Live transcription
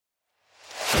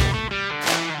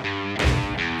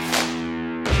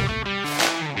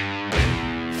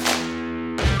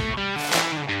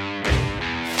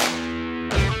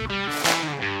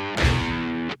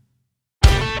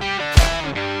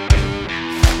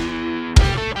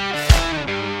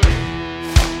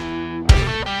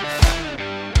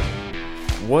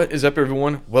What is up,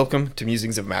 everyone? Welcome to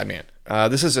Musings of Madman.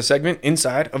 This is a segment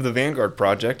inside of the Vanguard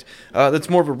project that's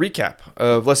more of a recap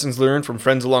of lessons learned from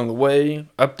friends along the way,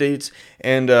 updates,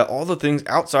 and all the things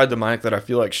outside the mic that I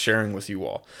feel like sharing with you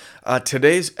all.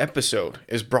 Today's episode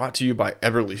is brought to you by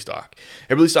Eberly Stock.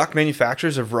 Eberly Stock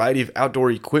manufactures a variety of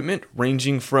outdoor equipment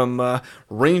ranging from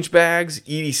range bags,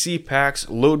 EDC packs,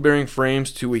 load-bearing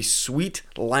frames, to a sweet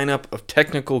lineup of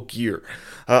technical gear.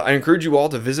 I encourage you all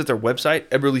to visit their website,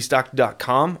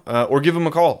 eberlystock.com, or give them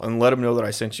a call and let them know that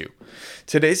I sent you.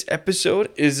 Today's episode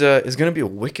is going to be a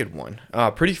wicked one.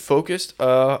 Pretty focused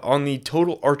on the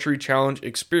Total Archery Challenge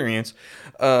experience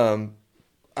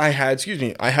I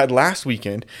had last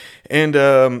weekend, and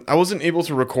I wasn't able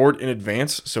to record in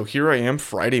advance, so here I am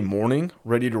Friday morning,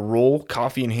 ready to roll,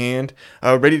 coffee in hand,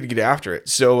 ready to get after it.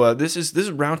 So this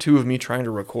is round two of me trying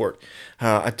to record.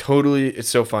 It's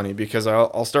so funny because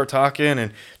I'll start talking,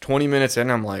 and 20 minutes in,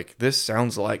 I'm like, this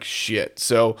sounds like shit.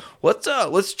 So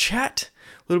let's chat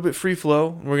a little bit free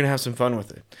flow, and we're gonna have some fun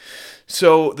with it.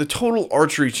 So the Total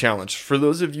Archery Challenge, for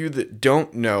those of you that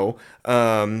don't know,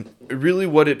 really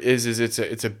what it is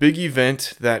it's a big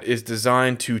event that is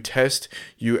designed to test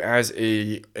you as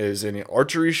an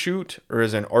archery shoot, or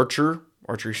as an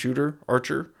archery shooter,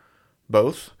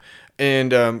 both.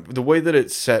 And the way that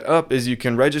it's set up is you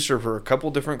can register for a couple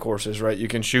different courses, right? You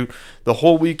can shoot the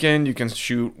whole weekend, you can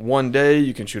shoot one day,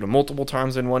 you can shoot them multiple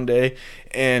times in one day,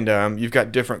 and you've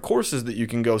got different courses that you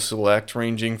can go select,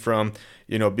 ranging from,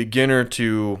 beginner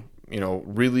to,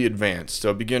 really advanced.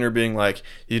 So beginner being like,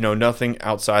 nothing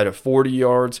outside of 40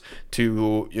 yards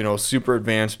to, super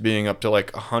advanced being up to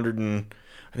like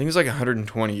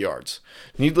 120 yards.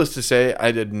 Needless to say,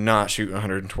 I did not shoot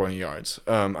 120 yards.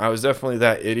 I was definitely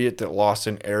that idiot that lost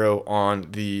an arrow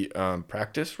on the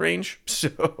practice range.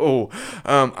 So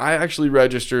I actually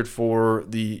registered for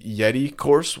the Yeti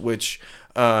course, which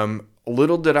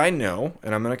little did I know,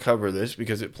 and I'm going to cover this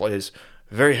because it plays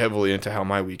very heavily into how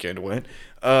my weekend went,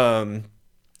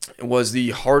 was the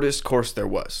hardest course there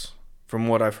was, from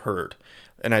what I've heard.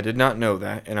 And I did not know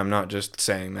that, and I'm not just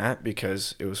saying that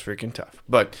because it was freaking tough.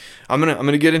 But I'm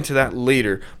gonna get into that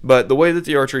later. But the way that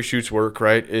the archery shoots work,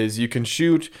 right, is you can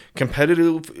shoot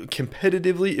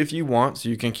competitively if you want, so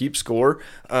you can keep score.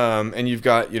 And you've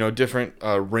got different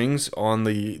rings on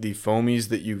the foamies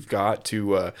that you've got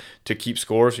to keep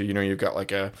score. So you've got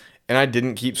like and I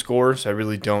didn't keep score, so I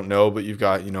really don't know. But you've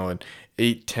got an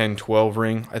 8, 10, 12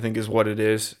 ring, I think is what it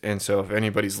is. And so if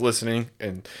anybody's listening,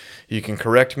 and you can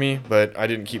correct me, but I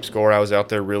didn't keep score. I was out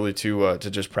there really to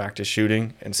just practice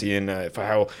shooting and seeing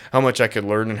how much I could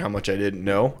learn and how much I didn't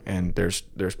know. And there's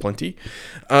plenty.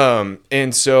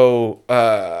 And so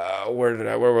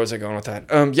where was I going with that?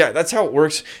 That's how it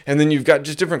works. And then you've got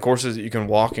just different courses that you can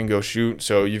walk and go shoot.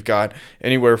 So you've got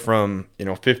anywhere from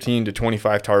 15 to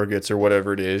 25 targets or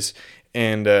whatever it is.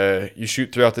 And you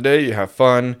shoot throughout the day. You have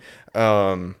fun.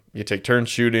 You take turns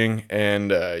shooting,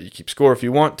 and you keep score if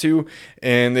you want to.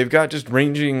 And they've got just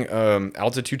ranging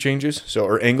altitude changes,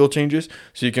 or angle changes.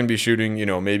 So you can be shooting,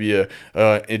 maybe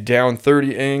a down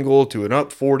 30 angle to an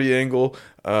up 40 angle.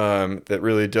 That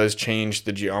really does change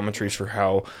the geometries for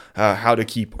how to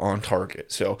keep on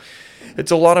target. So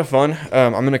it's a lot of fun.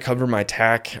 I'm going to cover my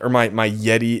TAC, or my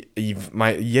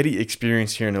Yeti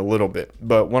experience here in a little bit.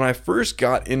 But when I first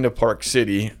got into Park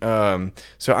City, so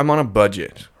I'm on a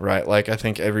budget, right? Like I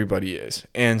think everybody is.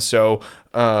 And so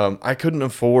I couldn't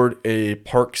afford a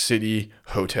Park City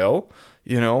hotel.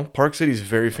 Park City is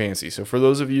very fancy. So for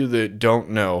those of you that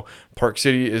don't know, Park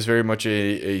City is very much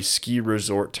a ski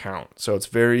resort town. So it's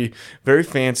very, very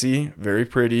fancy, very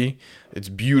pretty. It's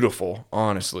beautiful,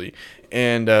 honestly.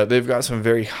 And they've got some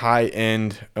very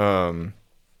high-end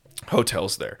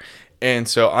hotels there. And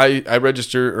so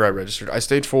I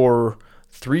stayed for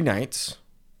 3 nights.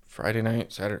 Friday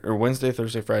night, Saturday, or Wednesday,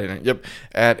 Thursday, Friday night. Yep,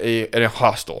 at a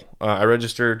hostel. I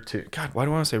registered to. God, why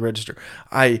do I want to say register?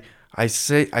 I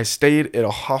stayed at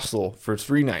a hostel for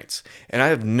 3 nights, and I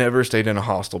have never stayed in a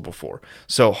hostel before.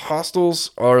 So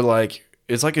hostels are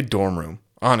it's like a dorm room.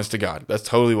 Honest to God, that's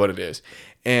totally what it is.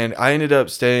 And I ended up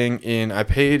I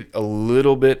paid a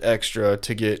little bit extra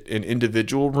to get an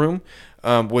individual room,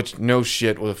 which no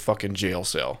shit was a fucking jail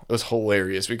cell. It was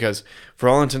hilarious because for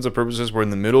all intents and purposes, we're in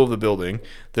the middle of the building.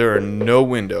 There are no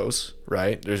windows,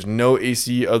 right? There's no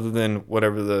AC other than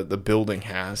whatever the building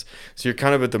has. So you're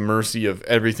kind of at the mercy of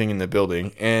everything in the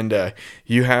building. And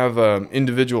you have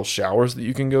individual showers that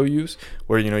you can go use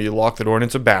where, you lock the door, and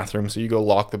it's a bathroom. So you go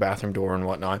lock the bathroom door and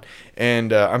whatnot.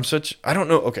 And I don't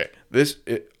know. Okay.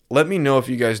 Let me know if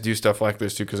you guys do stuff like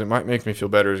this too, because it might make me feel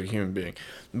better as a human being.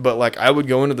 But I would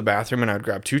go into the bathroom and I'd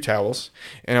grab 2 towels,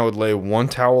 and I would lay one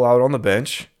towel out on the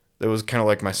bench, that was kind of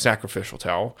like my sacrificial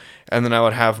towel. And then I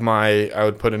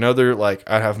would put another, like,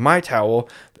 I'd have my towel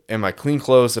and my clean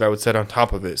clothes that I would set on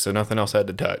top of it, so nothing else had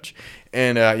to touch.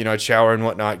 And I'd shower and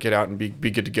whatnot, get out and be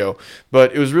good to go.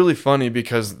 But it was really funny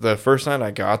because the first night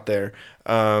I got there,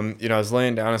 I was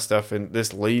laying down and stuff, and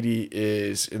this lady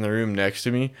is in the room next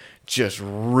to me, just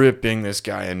ripping this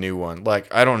guy a new one.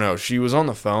 Like, I don't know, she was on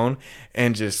the phone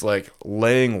and just like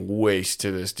laying waste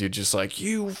to this dude, just like,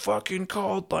 you fucking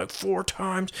called like 4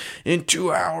 times in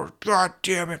 2 hours. God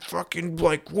damn it, fucking,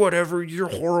 like, whatever, you're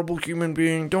a horrible human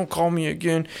being. Don't call me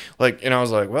again. Like, and I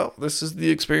was like, well, this is the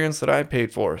experience that I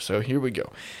paid for, so here we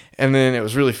go. And then it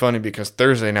was really funny because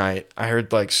Thursday night I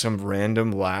heard like some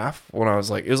random laugh when I was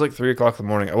like, it was like 3 o'clock in the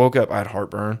morning. I woke up, I had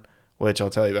heartburn, which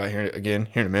I'll tell you about here in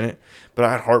a minute. But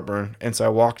I had heartburn, and so I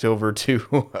walked over to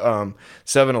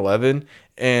 7-Eleven,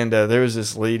 and there was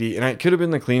this lady, and it could have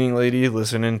been the cleaning lady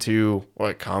listening to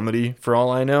like comedy for all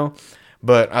I know.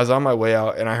 But I was on my way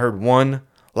out, and I heard one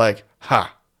like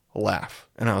ha laugh,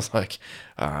 and I was like,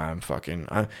 it's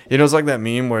like that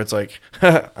meme where it's like,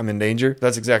 I'm in danger.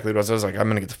 That's exactly what it was. I was like, I'm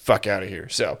gonna get the fuck out of here.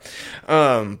 So,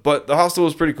 but the hostel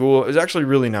was pretty cool. It was actually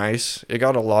really nice. It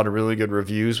got a lot of really good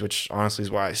reviews, which honestly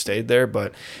is why I stayed there.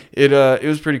 But it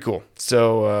was pretty cool.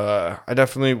 So I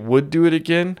definitely would do it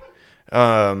again.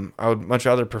 I would much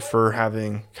rather prefer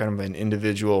having kind of an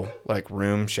individual like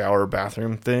room, shower,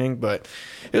 bathroom thing, but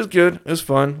it was good. It was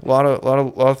fun. A lot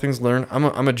of things to learn. I'm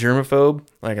a germaphobe.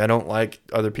 Like, I don't like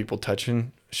other people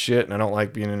touching shit, and I don't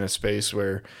like being in a space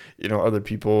where, other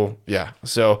people, yeah.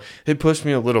 So it pushed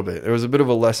me a little bit. There was a bit of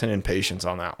a lesson in patience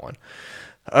on that one.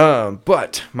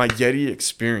 But my Yeti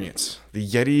experience, the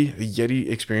Yeti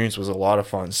experience was a lot of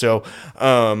fun. So,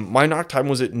 my knock time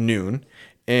was at noon,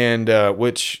 and,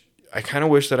 which I kind of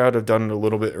wish that I would have done it a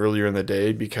little bit earlier in the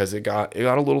day because it got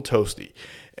a little toasty.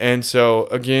 And so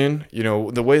again,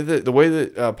 the way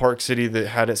that Park City that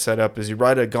had it set up is you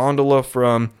ride a gondola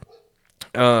from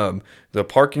the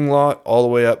parking lot all the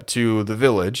way up to the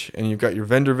village, and you've got your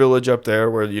vendor village up there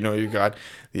where you've got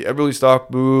the Eberly Stock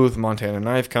booth, Montana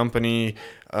Knife Company,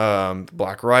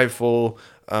 Black Rifle,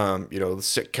 the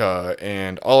Sitka,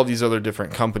 and all of these other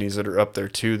different companies that are up there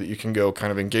too that you can go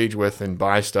kind of engage with and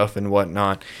buy stuff and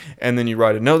whatnot. And then you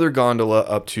ride another gondola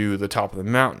up to the top of the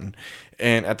mountain.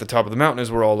 And at the top of the mountain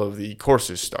is where all of the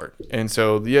courses start. And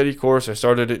so the Yeti course, I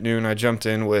started at noon. I jumped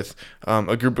in with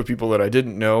a group of people that I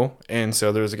didn't know. And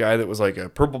so there was a guy that was like a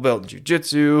purple belt in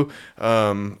jiu-jitsu,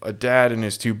 a dad and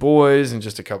his 2 boys, and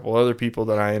just a couple other people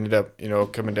that I ended up,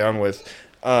 coming down with,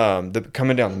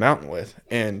 coming down the mountain with.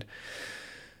 And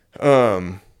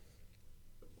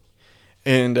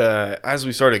as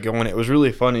we started going, it was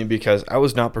really funny because I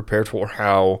was not prepared for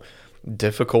how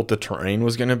difficult the terrain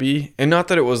was going to be. And not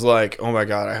that it was like, oh my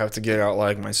God, I have to get out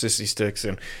like my sissy sticks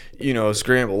and,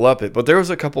 scramble up it. But there was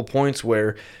a couple points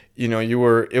where, it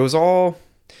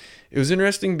was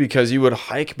interesting because you would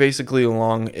hike basically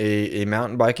along a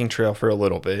mountain biking trail for a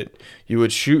little bit. You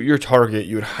would shoot your target.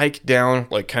 You would hike down,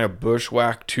 like kind of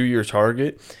bushwhack to your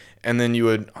target. And then you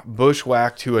would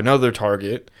bushwhack to another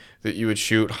target that you would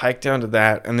shoot, hike down to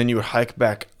that, and then you would hike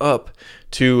back up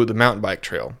to the mountain bike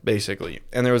trail, basically.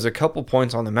 And there was a couple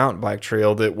points on the mountain bike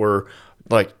trail that were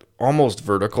like almost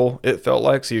vertical, it felt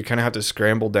like. So you kind of have to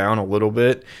scramble down a little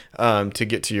bit to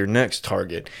get to your next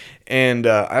target. And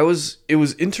it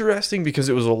was interesting because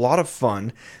it was a lot of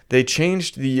fun. They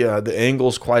changed the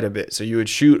angles quite a bit. So you would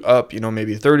shoot up,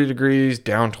 maybe 30 degrees,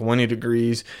 down 20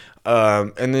 degrees.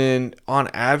 And then on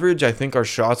average, I think our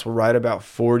shots were right about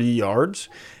 40 yards.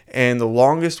 And the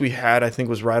longest we had, I think,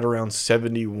 was right around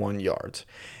 71 yards.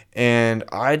 And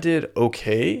I did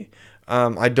okay.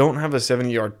 I don't have a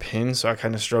 70-yard pin, so I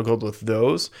kind of struggled with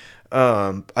those.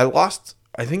 I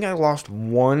think I lost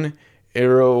 1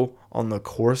 arrow on the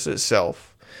course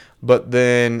itself. But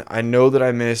then I know that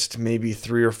I missed maybe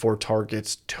 3 or 4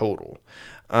 targets total.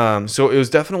 So it was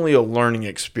definitely a learning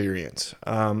experience.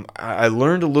 I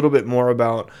learned a little bit more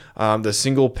about the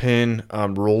single pin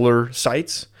roller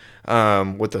sights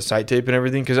with the sight tape and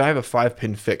everything, because I have a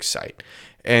 5-pin fixed sight.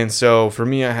 And so for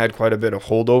me, I had quite a bit of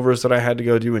holdovers that I had to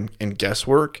go do in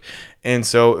guesswork. And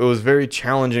so it was very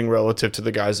challenging relative to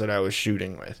the guys that I was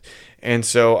shooting with. And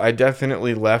so I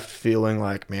definitely left feeling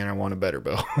like, man, I want a better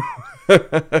bow.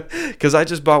 Because I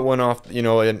just bought one off,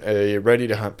 a ready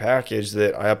to hunt package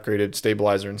that I upgraded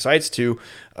stabilizer and sights to.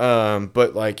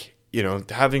 But like,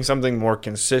 having something more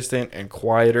consistent and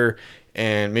quieter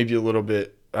and maybe a little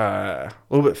bit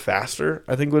faster,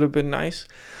 I think would have been nice.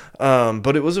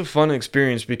 But it was a fun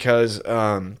experience because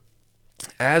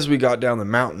as we got down the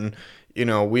mountain,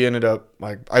 we ended up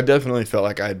like I definitely felt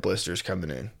like I had blisters coming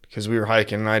in because we were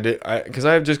hiking, and because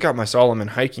I have just got my Solomon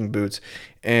hiking boots,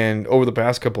 and over the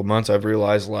past couple months I've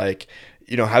realized like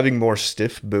having more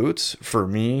stiff boots for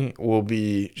me will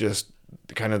be just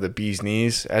kind of the bee's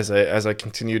knees as I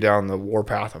continue down the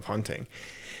warpath of hunting.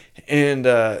 And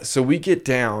so we get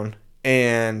down,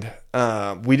 and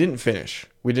we didn't finish.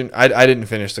 We didn't. I didn't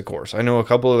finish the course. I know a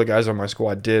couple of the guys on my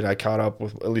squad did. I caught up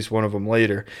with at least one of them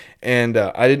later, and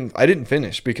I didn't. I didn't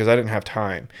finish because I didn't have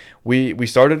time. We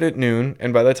started at noon,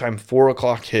 and by the time 4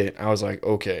 o'clock hit, I was like,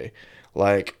 okay,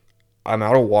 like I'm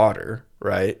out of water,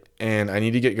 right? And I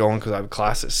need to get going because I have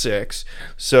class at 6.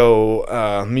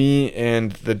 So me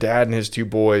and the dad and his 2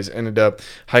 boys ended up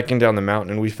hiking down the mountain,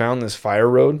 and we found this fire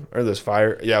road, or this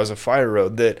fire, yeah, it was a fire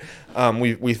road that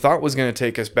we thought was going to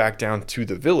take us back down to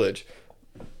the village.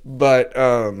 But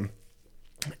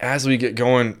as we get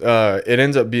going, it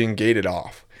ends up being gated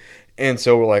off. And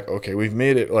so we're like, okay, we've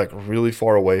made it like really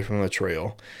far away from the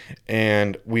trail,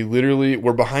 and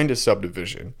we're behind a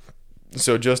subdivision.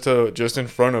 So just in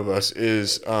front of us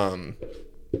is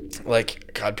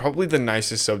like, God, probably the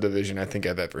nicest subdivision I think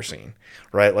I've ever seen,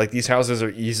 right? Like these houses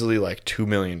are easily like $2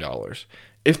 million,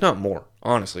 if not more.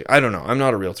 Honestly, I don't know. I'm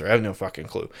not a realtor. I have no fucking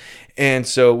clue. And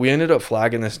so we ended up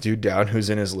flagging this dude down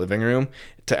who's in his living room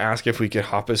to ask if we could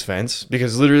hop his fence,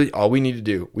 because literally all we need to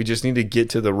do, we just need to get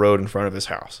to the road in front of his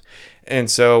house. And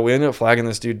so we ended up flagging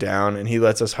this dude down, and he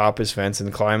lets us hop his fence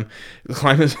and climb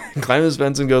his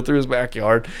fence and go through his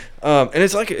backyard. And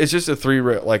it's just a three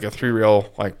rail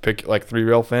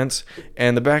fence,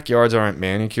 and the backyards aren't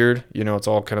manicured. It's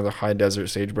all kind of the high desert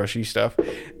sagebrushy stuff.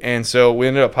 And so we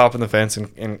ended up hopping the fence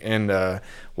and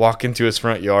walk into his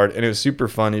front yard, and it was super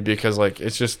funny because like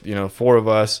it's just 4 of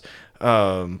us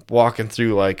walking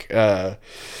through like super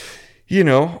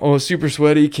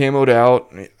sweaty, camoed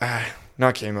out.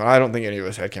 Not camo. I don't think any of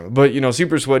us had camo, but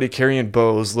super sweaty, carrying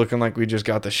bows, looking like we just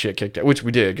got the shit kicked out, which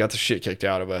we did, got the shit kicked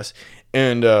out of us,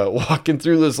 and walking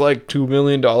through this like $2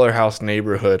 million house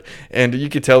neighborhood. And you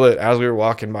could tell that as we were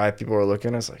walking by, people were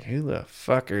looking at us like, who the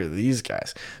fuck are these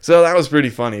guys? So that was pretty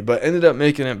funny, but ended up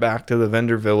making it back to the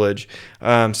vendor village,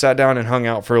 sat down and hung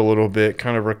out for a little bit,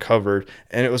 kind of recovered.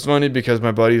 And it was funny because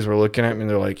my buddies were looking at me and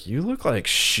they're like, you look like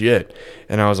shit.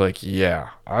 And I was like, yeah,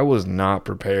 I was not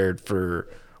prepared for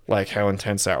like how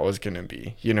intense that was going to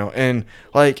be, and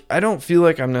like, I don't feel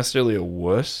like I'm necessarily a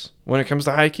wuss when it comes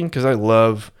to hiking, because I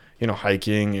love,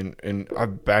 hiking, and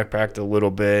I've backpacked a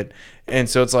little bit. And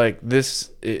so it's like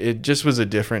it just was a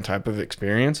different type of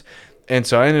experience. And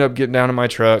so I ended up getting down in my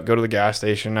truck, go to the gas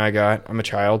station. I'm a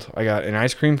child. I got an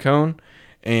ice cream cone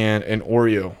and an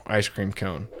Oreo ice cream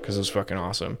cone because it was fucking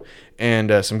awesome, and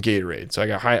some Gatorade.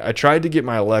 So I tried to get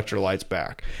my electrolytes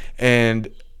back, and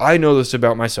I know this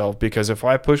about myself because if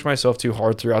I push myself too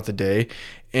hard throughout the day,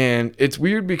 and it's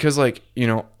weird because like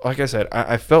I said,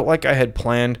 I felt like I had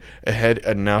planned ahead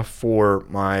enough for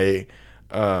my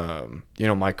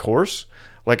my course.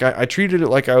 Like I treated it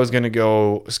like I was going to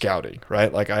go scouting,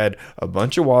 right? Like I had a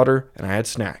bunch of water and I had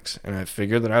snacks, and I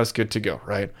figured that I was good to go,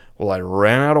 right? Well, I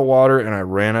ran out of water and I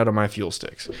ran out of my fuel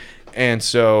sticks. And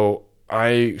so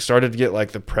I started to get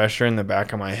like the pressure in the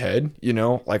back of my head,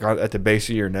 like at the base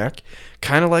of your neck,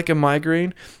 kind of like a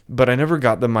migraine, but I never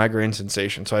got the migraine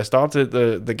sensation. So I stopped at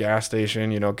the gas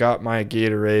station, got my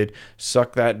Gatorade,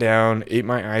 sucked that down, ate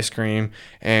my ice cream,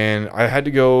 and I had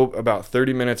to go about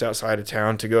 30 minutes outside of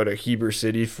town to go to Heber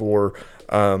City for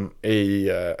a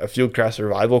fieldcraft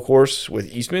survival course with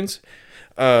Eastman's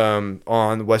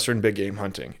on Western big game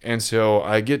hunting. And so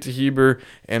I get to Heber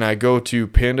and I go to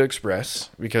Panda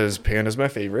Express because Panda's my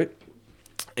favorite,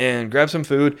 and grab some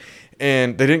food.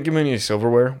 And they didn't give me any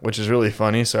silverware, which is really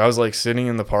funny. So I was like sitting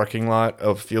in the parking lot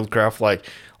of Fieldcraft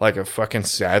like a fucking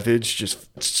savage,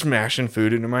 just smashing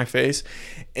food into my face.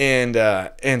 And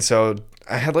so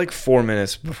I had like 4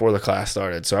 minutes before the class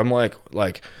started. So I'm like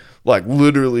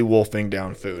literally wolfing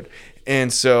down food.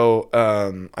 And so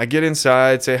I get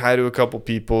inside, say hi to a couple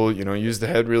people, use the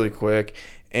head really quick,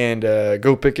 and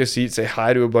go pick a seat, say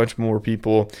hi to a bunch more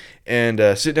people, and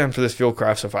sit down for this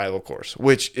Fieldcraft survival course,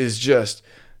 which is just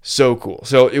so cool.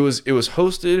 So it was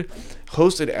hosted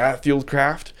at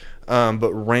Fieldcraft,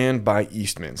 but ran by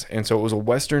Eastman's. And so it was a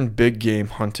Western big game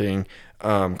hunting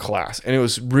class, and it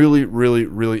was really, really,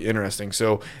 really interesting.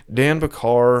 So Dan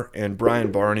Bakar and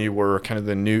Brian Barney were kind of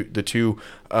the two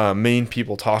main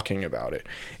people talking about it.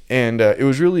 And it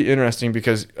was really interesting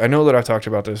because I know that I've talked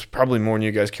about this probably more than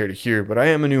you guys care to hear, but I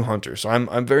am a new hunter, so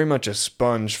I'm very much a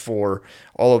sponge for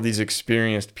all of these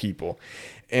experienced people.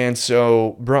 And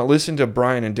so listen to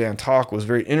Brian and Dan talk was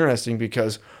very interesting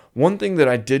because one thing that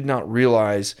I did not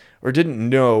realize or didn't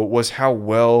know was how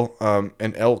well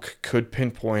an elk could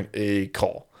pinpoint a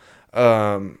call.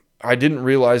 I didn't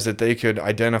realize that they could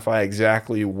identify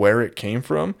exactly where it came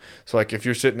from. So, like, if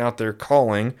you're sitting out there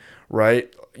calling,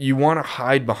 right, you want to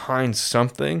hide behind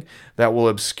something that will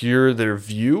obscure their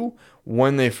view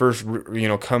when they first,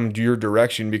 come to your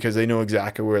direction, because they know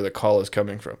exactly where the call is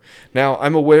coming from. Now,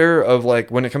 I'm aware of,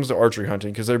 like, when it comes to archery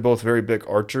hunting, because they're both very big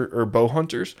archer or bow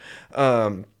hunters,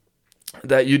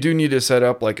 that you do need to set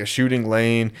up like a shooting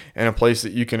lane and a place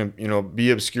that you can, be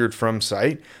obscured from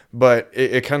sight. But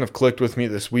it kind of clicked with me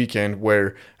this weekend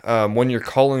where when you're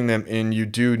calling them in, you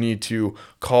do need to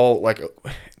call, like,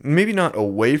 maybe not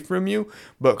away from you,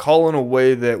 but call in a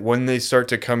way that when they start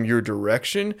to come your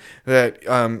direction, that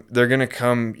they're going to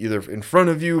come either in front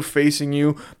of you, facing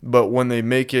you, but when they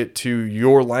make it to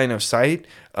your line of sight,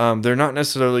 they're not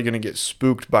necessarily going to get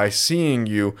spooked by seeing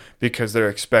you because they're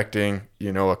expecting,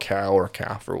 a cow or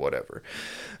calf or whatever.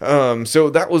 So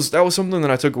that was something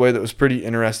that I took away that was pretty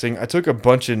interesting. I took a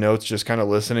bunch of notes just kind of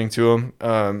listening to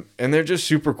them, and they're just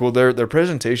super cool. Their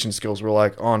presentation skills were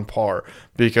like on par,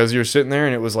 because you're sitting there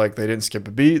and it was like they didn't skip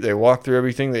a beat. They walked through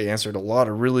everything. They answered a lot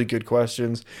of really good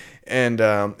questions, and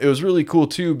it was really cool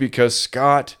too because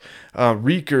Scott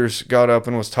Reekers got up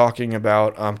and was talking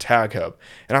about Tag Hub.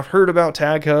 And I've heard about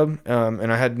Tag Hub,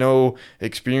 and I had no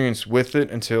experience with it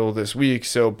until this week.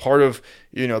 So part of,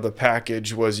 the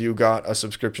package was you got a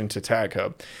subscription to Tag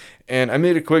Hub. And I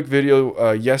made a quick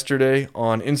video yesterday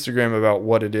on Instagram about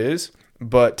what it is.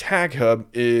 But Tag Hub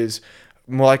is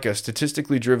like a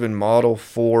statistically driven model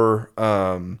for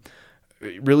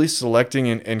really selecting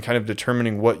and kind of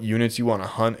determining what units you want to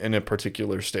hunt in a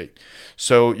particular state.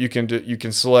 So you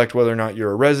can select whether or not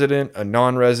you're a resident, a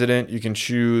non-resident. You can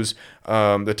choose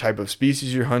the type of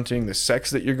species you're hunting, the sex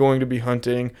that you're going to be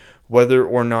hunting, whether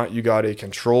or not you got a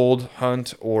controlled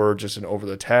hunt or just an over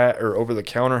the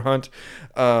counter hunt.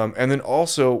 And then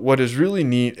also what is really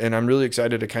neat, and I'm really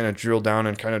excited to kind of drill down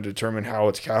and kind of determine how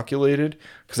it's calculated,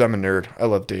 because I'm a nerd. I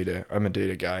love data. I'm a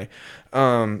data guy.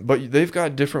 But they've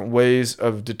got different ways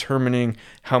of determining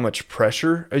how much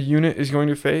pressure a unit is going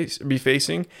to be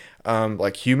facing,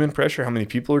 like human pressure, how many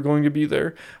people are going to be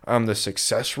there, the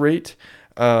success rate.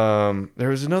 There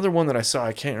was another one that I saw,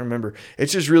 I can't remember.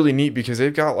 It's just really neat because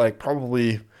they've got like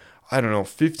probably,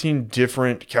 15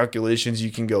 different calculations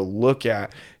you can go look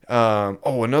at.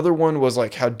 Another one was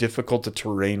like how difficult the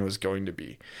terrain was going to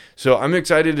be. So I'm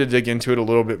excited to dig into it a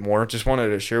little bit more. Just wanted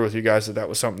to share with you guys that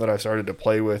was something that I started to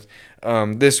play with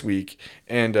this week.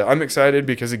 And I'm excited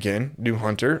because, again, new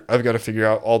hunter. I've got to figure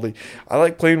out I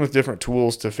like playing with different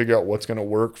tools to figure out what's going to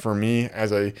work for me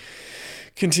as I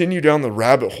continue down the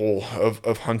rabbit hole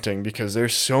of hunting, because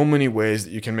there's so many ways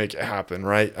that you can make it happen,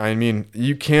 right? I mean,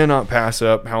 you cannot pass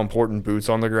up how important boots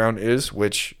on the ground is,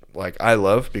 which like I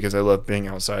love because I love being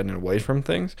outside and away from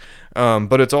things.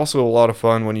 But it's also a lot of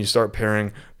fun when you start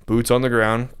pairing boots on the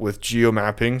ground with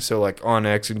geomapping, so like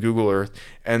OnX and Google Earth,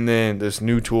 and then this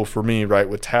new tool for me, right,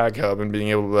 with Tag Hub, and being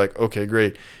able to be like, okay,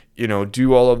 great,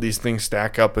 do all of these things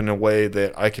stack up in a way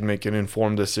that I can make an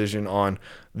informed decision on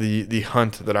the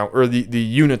hunt the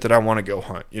unit that I want to go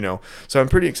hunt, So I'm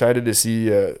pretty excited to see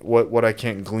what I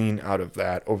can glean out of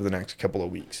that over the next couple of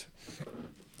weeks.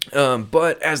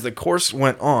 But as the course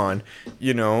went on,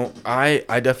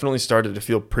 I definitely started to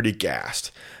feel pretty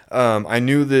gassed. I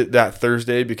knew that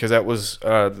Thursday, because that was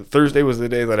Thursday was the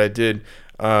day that I did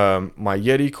my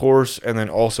Yeti course, and then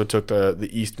also took the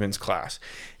Eastman's class.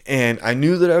 And I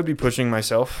knew that I would be pushing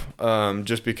myself,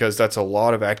 just because that's a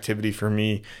lot of activity for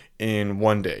me in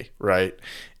one day, right?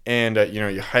 And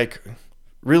you hike.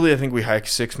 Really, I think we hiked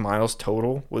 6 miles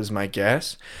total was my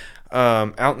guess.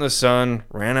 Out in the sun,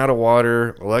 ran out of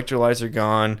water, electrolytes are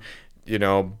gone,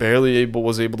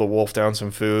 was able to wolf down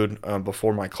some food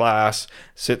before my class,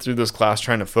 sit through this class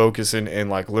trying to focus and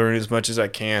like learn as much as I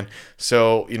can.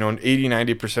 So,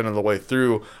 80-90% of the way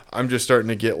through, I'm just starting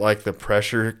to get like the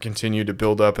pressure continue to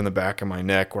build up in the back of my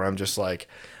neck, where I'm just like,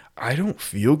 I don't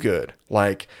feel good.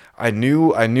 Like I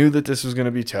knew that this was going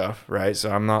to be tough, right?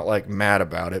 So I'm not like mad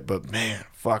about it, but man,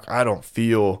 fuck, I don't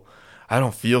feel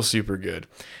super good.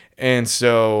 And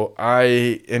so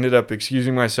I ended up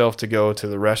excusing myself to go to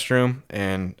the restroom,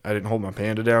 and I didn't hold my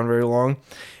panda down very long.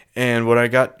 And when I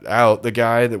got out, the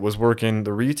guy that was working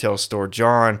the retail store,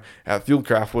 John at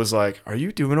Fieldcraft, was like, "Are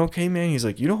you doing okay, man?" He's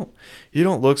like, "You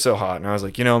don't look so hot." And I was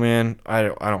like, man, I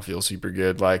don't feel super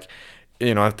good. Like,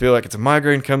 I feel like it's a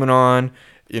migraine coming on.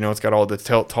 It's got all the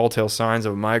tall tale signs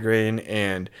of a migraine,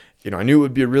 and I knew it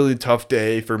would be a really tough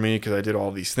day for me because I did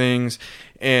all these things.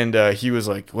 And he was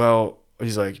like, "Well,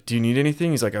 he's like, do you need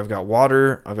anything? He's like, I've got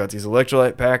water, I've got these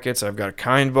electrolyte packets, I've got a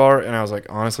Kind bar. And I was like,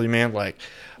 honestly, man, like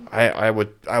I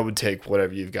would take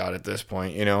whatever you've got at this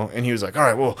point, you know? And he was like, all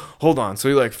right, well, hold on. So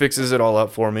he like fixes it all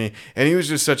up for me. And he was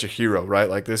just such a hero, right?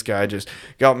 Like this guy just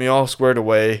got me all squared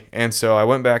away. And so I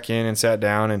went back in and sat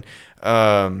down and,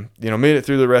 made it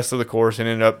through the rest of the course and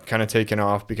ended up kind of taking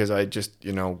off because I just,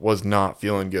 was not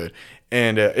feeling good.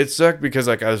 And it sucked because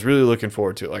like I was really looking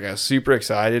forward to it. Like I was super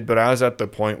excited, but I was at the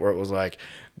point where it was like,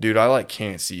 dude, I like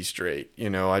can't see straight.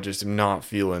 I just am not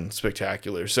feeling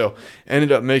spectacular. So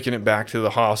ended up making it back to the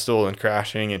hostel and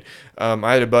crashing. And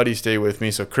I had a buddy stay with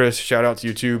me. So Chris, shout out to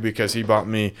you too, because he bought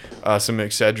me some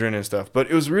Excedrin and stuff. But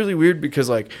it was really weird because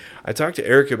like I talked to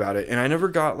Eric about it and I never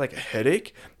got like a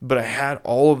headache, but I had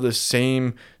all of the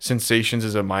same sensations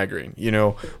as a migraine.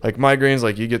 Like migraines,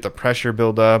 like you get the pressure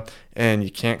build up and you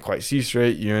can't quite see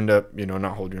straight. You end up,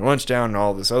 not holding your lunch down and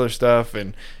all this other stuff.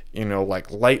 And like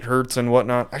light hurts and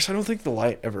whatnot. Actually, I don't think the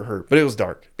light ever hurt, but it was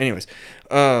dark. Anyways,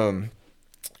 we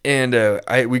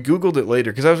Googled it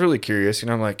later because I was really curious.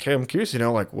 I'm like, hey, I'm curious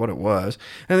like what it was.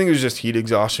 And I think it was just heat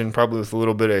exhaustion, probably with a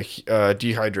little bit of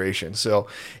dehydration. So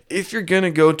if you're going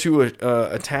to go to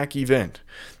a TAC event,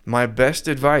 my best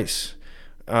advice,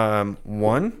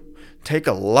 one, take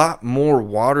a lot more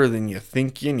water than you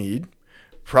think you need.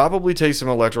 Probably take some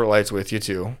electrolytes with you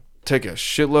too. Take a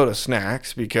shitload of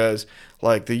snacks because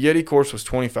like the Yeti course was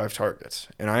 25 targets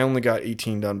and I only got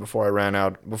 18 done before I ran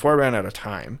out of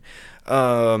time.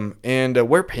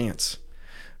 Wear pants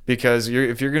because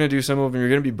if you're going to do some of them, you're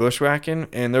going to be bushwhacking.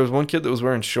 And there was one kid that was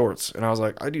wearing shorts and I was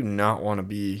like, I do not want to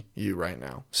be you right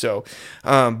now. So,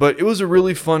 but it was a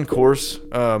really fun course,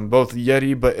 both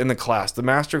Yeti, but in the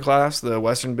master class, the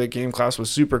Western Big Game class was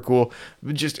super cool.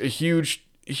 Just a huge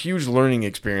learning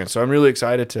experience. So I'm really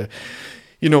excited to,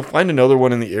 find another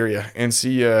one in the area and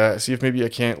see if maybe I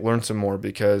can't learn some more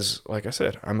because, like I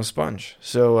said, I'm a sponge.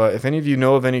 So if any of you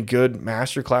know of any good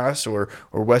masterclass or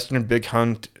Western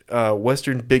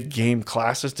Big Game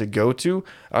classes to go to,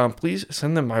 please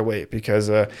send them my way because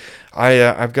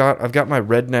I've got my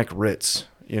redneck Ritz.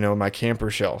 My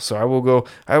camper shell. So I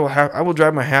will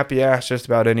drive my happy ass just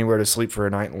about anywhere to sleep for a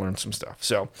night and learn some stuff.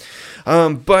 So,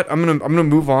 but I'm gonna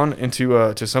move on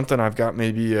into to something I've got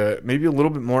maybe a little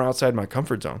bit more outside my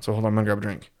comfort zone. So hold on, I'm gonna grab a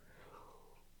drink.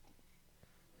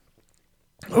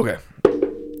 Okay.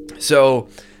 So,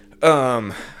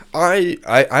 I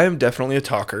am definitely a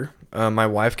talker. My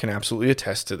wife can absolutely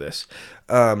attest to this.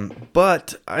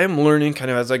 But I am learning kind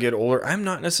of as I get older. I'm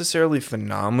not necessarily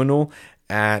phenomenal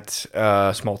at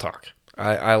small talk.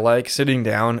 I like sitting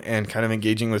down and kind of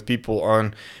engaging with people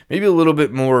on maybe a little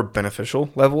bit more beneficial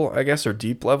level, I guess, or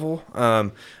deep level.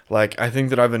 Like I think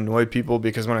that I've annoyed people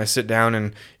because when I sit down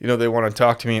and, they want to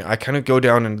talk to me, I kind of go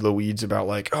down into the weeds about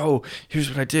like, oh, here's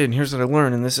what I did and here's what I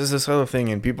learned and this is this other thing.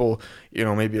 And people,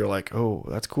 maybe are like, oh,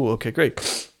 that's cool. Okay,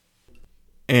 great.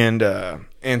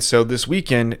 And so this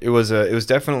weekend it was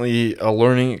definitely a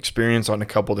learning experience on a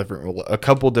couple different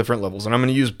levels. And I'm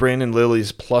going to use Brandon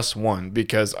Lilly's +1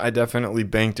 because I definitely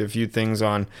banked a few things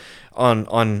on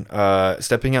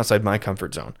stepping outside my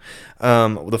comfort zone.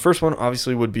 The first one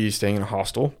obviously would be staying in a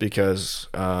hostel because,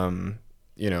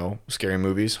 scary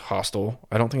movies, Hostel.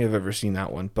 I don't think I've ever seen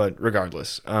that one, but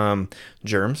regardless,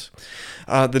 germs.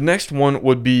 The next one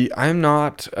would be I'm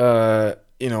not,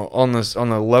 on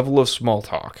the level of small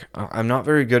talk, I'm not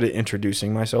very good at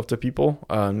introducing myself to people,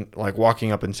 like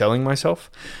walking up and telling myself.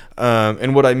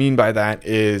 And what I mean by that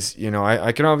is,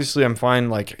 I can obviously, I'm fine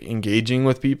like engaging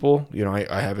with people.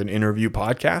 I have an interview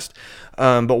podcast,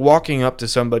 but walking up to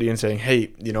somebody and saying,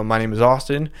 hey, my name is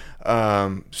Austin,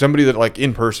 somebody that like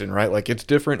in person, right? Like it's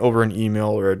different over an email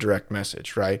or a direct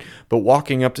message, right? But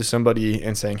walking up to somebody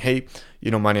and saying, hey,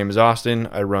 my name is Austin.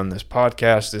 I run this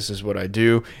podcast. This is what I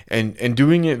do. And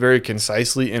doing it very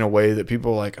concisely in a way that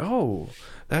people are like, oh,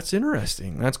 that's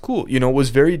interesting. That's cool. Was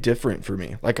very different for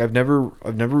me. Like I've never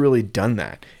really done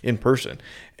that in person.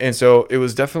 And so it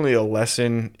was definitely a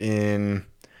lesson in,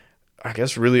 I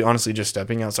guess, really honestly just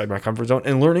stepping outside my comfort zone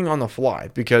and learning on the fly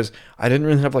because I didn't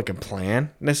really have like a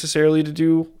plan necessarily to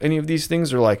do any of these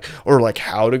things or like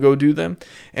how to go do them.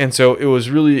 And so it was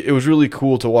really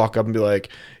cool to walk up and be like,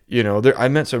 I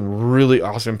met some really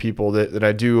awesome people that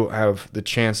I do have the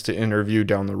chance to interview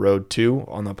down the road too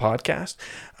on the podcast.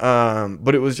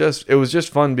 But it was just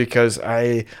fun because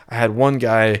I had one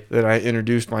guy that I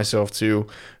introduced myself to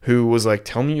who was like,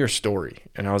 tell me your story.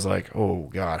 And I was like, oh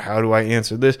God, how do I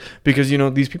answer this? Because,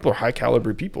 these people are high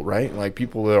caliber people, right? Like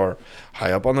people that are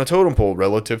high up on the totem pole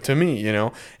relative to me,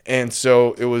 And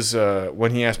so it was,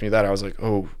 when he asked me that, I was like,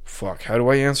 oh fuck, how do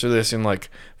I answer this in like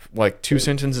 2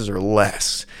 sentences or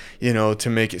less, to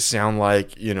make it sound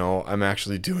like, I'm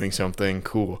actually doing something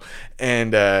cool.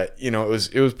 And, it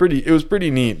was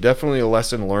pretty neat. Definitely a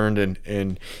lesson learned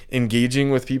in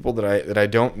engaging with people that I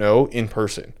don't know in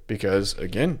person, because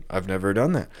again, I've never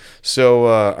done that. So,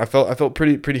 I felt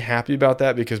pretty happy about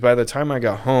that, because by the time I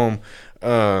got home,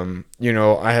 I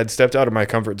had stepped out of my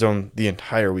comfort zone the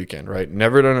entire weekend, right?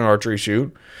 Never done an archery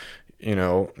shoot,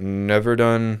 never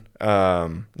done,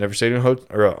 never stayed in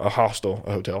a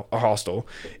hostel,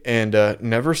 and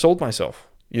never sold myself.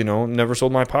 Never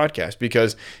sold my podcast,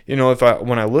 because,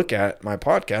 when I look at my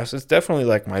podcast, it's definitely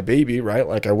like my baby, right?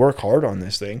 Like, I work hard on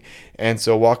this thing. And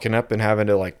so walking up and having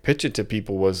to like pitch it to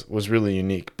people was really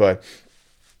unique. But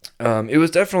it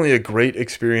was definitely a great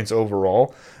experience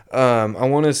overall. I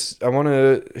want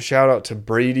to shout out to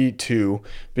Brady too,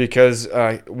 because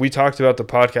we talked about the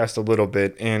podcast a little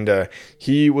bit, and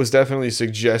he was definitely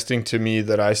suggesting to me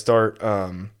that I start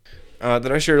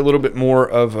that I share a little bit more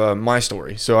of my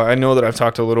story. So I know that I've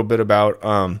talked a little bit about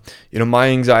my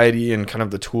anxiety and kind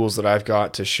of the tools that I've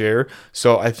got to share.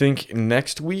 So I think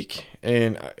next week,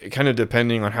 and kind of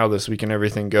depending on how this week and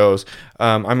everything goes,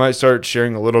 I might start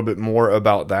sharing a little bit more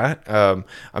about that.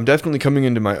 I'm definitely coming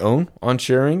into my own on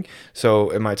sharing, so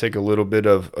it might take a little bit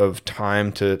of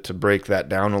time to break that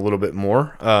down a little bit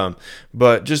more.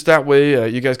 But just that way,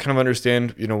 you guys kind of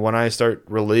understand, when I start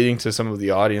relating to some of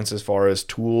the audience as far as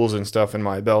tools and stuff in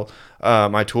my belt,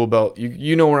 my tool belt,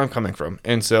 you know where I'm coming from.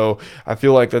 And so I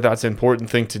feel like that's an important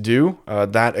thing to do.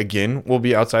 That again will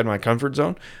be outside my comfort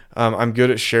zone. I'm good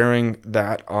at sharing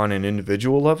that on an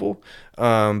individual level,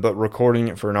 but recording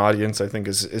it for an audience, I think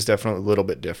is definitely a little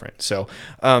bit different. So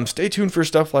stay tuned for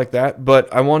stuff like that.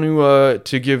 But I want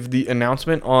to give the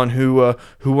announcement on who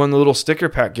won the little sticker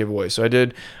pack giveaway. So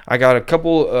I got a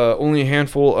couple, only a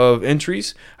handful of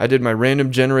entries. I did my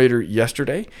random generator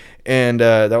yesterday, and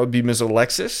that would be Ms.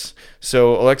 Alexis.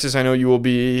 So Alexis, I know you will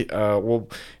be,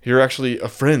 you're actually a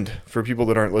friend for people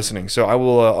that aren't listening. So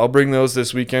I'll bring those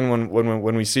this weekend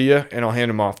when we see you, and I'll hand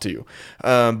them off to you.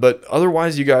 But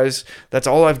otherwise, you guys, that's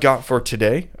all I've got for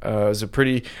today. It was a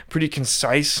pretty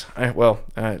concise.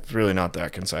 It's really not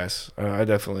that concise. I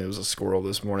definitely was a squirrel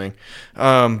this morning.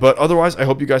 But otherwise, I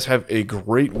hope you guys have a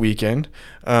great weekend.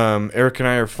 Eric and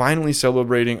I are finally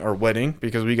celebrating our wedding,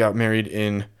 because we got married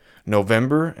in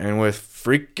November, and with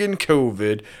freaking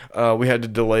COVID, we had to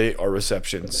delay our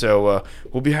reception. So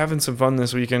we'll be having some fun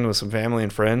this weekend with some family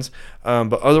and friends.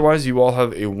 But otherwise, you all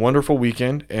have a wonderful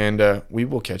weekend, and we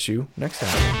will catch you next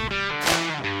time.